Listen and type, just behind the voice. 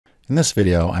In this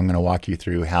video, I'm going to walk you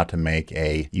through how to make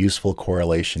a useful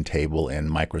correlation table in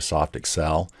Microsoft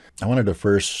Excel. I wanted to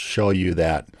first show you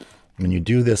that when you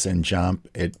do this in JMP,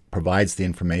 it provides the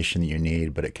information that you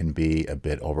need, but it can be a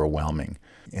bit overwhelming.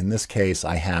 In this case,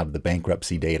 I have the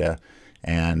bankruptcy data,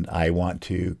 and I want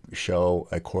to show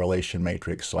a correlation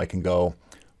matrix, so I can go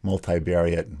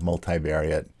multivariate,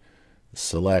 multivariate,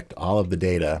 select all of the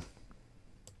data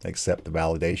except the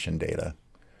validation data,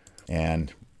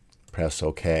 and press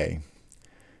OK.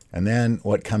 And then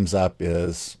what comes up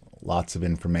is lots of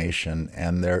information,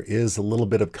 and there is a little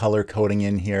bit of color coding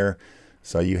in here.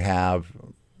 So you have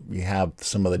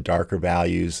some of the darker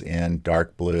values in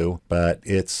dark blue, but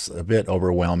it's a bit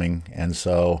overwhelming. And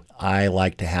so I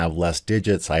like to have less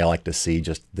digits. I like to see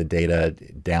just the data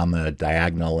down the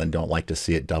diagonal and don't like to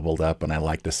see it doubled up, and I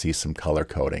like to see some color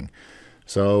coding.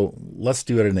 So let's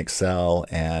do it in Excel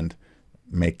and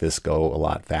make this go a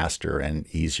lot faster and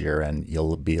easier, and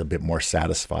you'll be a bit more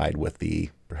satisfied with the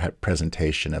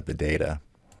presentation of the data.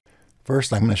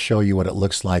 First, I'm going to show you what it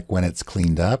looks like when it's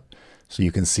cleaned up, so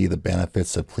you can see the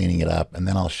benefits of cleaning it up, and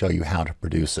then I'll show you how to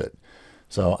produce it.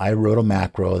 So I wrote a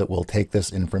macro that will take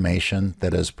this information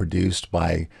that is produced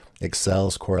by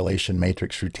Excel's correlation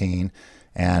matrix routine,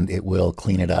 and it will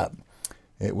clean it up.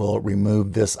 It will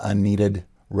remove this unneeded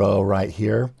row right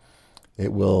here.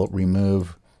 It will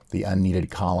remove the unneeded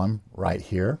column right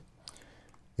here.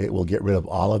 It will get rid of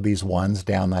all of these ones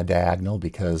down the diagonal,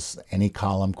 because any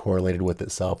column correlated with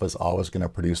itself is always going to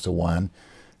produce a 1.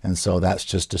 And so that's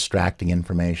just distracting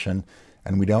information.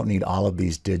 And we don't need all of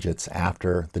these digits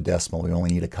after the decimal. We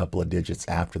only need a couple of digits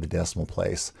after the decimal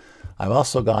place. I've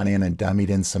also gone in and dummied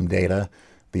in some data.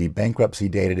 The bankruptcy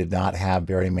data did not have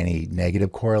very many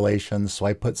negative correlations, so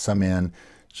I put some in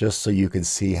just so you can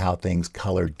see how things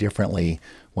color differently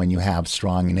when you have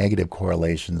strong negative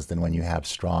correlations than when you have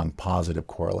strong positive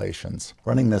correlations.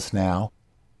 Running this now,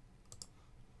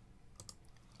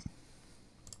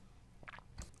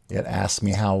 it asks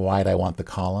me how wide I want the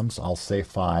columns. I'll say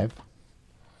 5.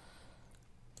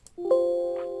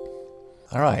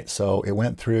 All right, so it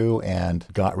went through and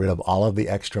got rid of all of the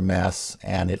extra mess,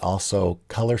 and it also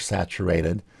color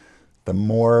saturated. The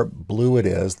more blue it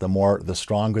is, the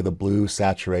stronger the blue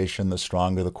saturation, the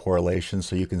stronger the correlation.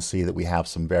 So you can see that we have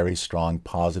some very strong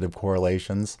positive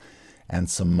correlations and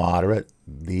some moderate.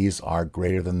 These are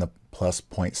greater than the plus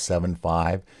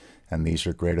 0.75, and these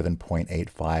are greater than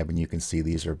 0.85, and you can see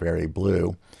these are very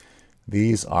blue.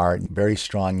 These are very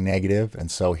strong negative,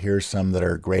 and so here's some that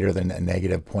are greater than a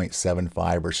negative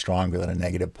 0.75 or stronger than a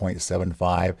negative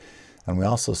 0.75. And we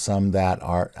also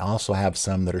have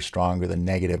some that are stronger than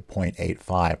negative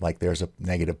 0.85, like there's a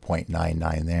negative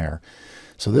 0.99 there.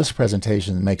 So this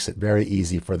presentation makes it very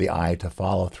easy for the eye to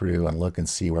follow through and look and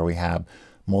see where we have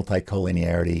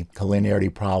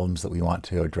collinearity problems that we want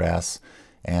to address,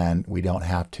 and we don't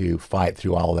have to fight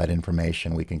through all of that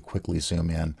information. We can quickly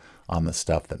zoom in on the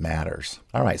stuff that matters.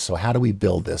 All right, so how do we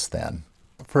build this then?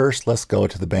 First, let's go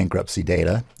to the bankruptcy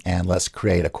data and let's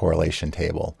create a correlation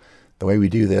table. The way we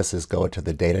do this is go to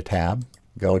the Data tab,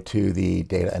 go to the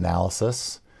Data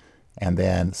Analysis, and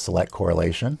then select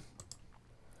Correlation.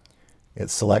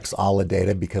 It selects all the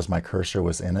data because my cursor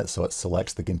was in it, so it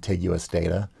selects the contiguous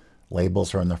data.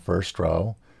 Labels are in the first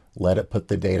row. Let it put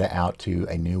the data out to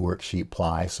a new worksheet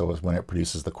ply, so as when it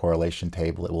produces the correlation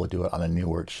table, it will do it on a new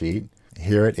worksheet.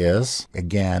 Here it is.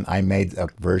 Again, I made a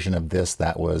version of this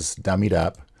that was dummied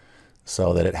up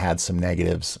so that it had some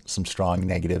negatives, some strong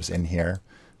negatives in here.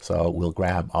 So we'll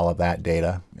grab all of that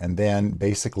data, and then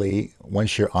basically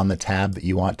once you're on the tab that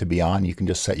you want to be on, you can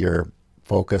just set your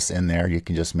focus in there. You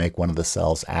can just make one of the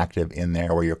cells active in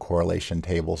there where your correlation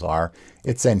tables are.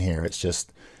 It's in here. It's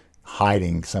just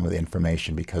hiding some of the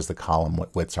information because the column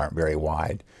widths aren't very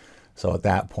wide. So at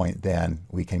that point then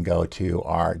we can go to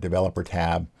our Developer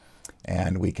tab,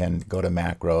 and we can go to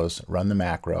Macros, run the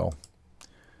macro,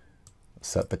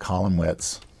 set the column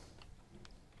widths,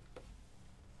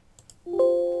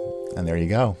 and there you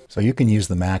go. So you can use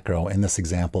the macro in this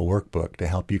example workbook to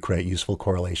help you create useful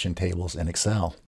correlation tables in Excel.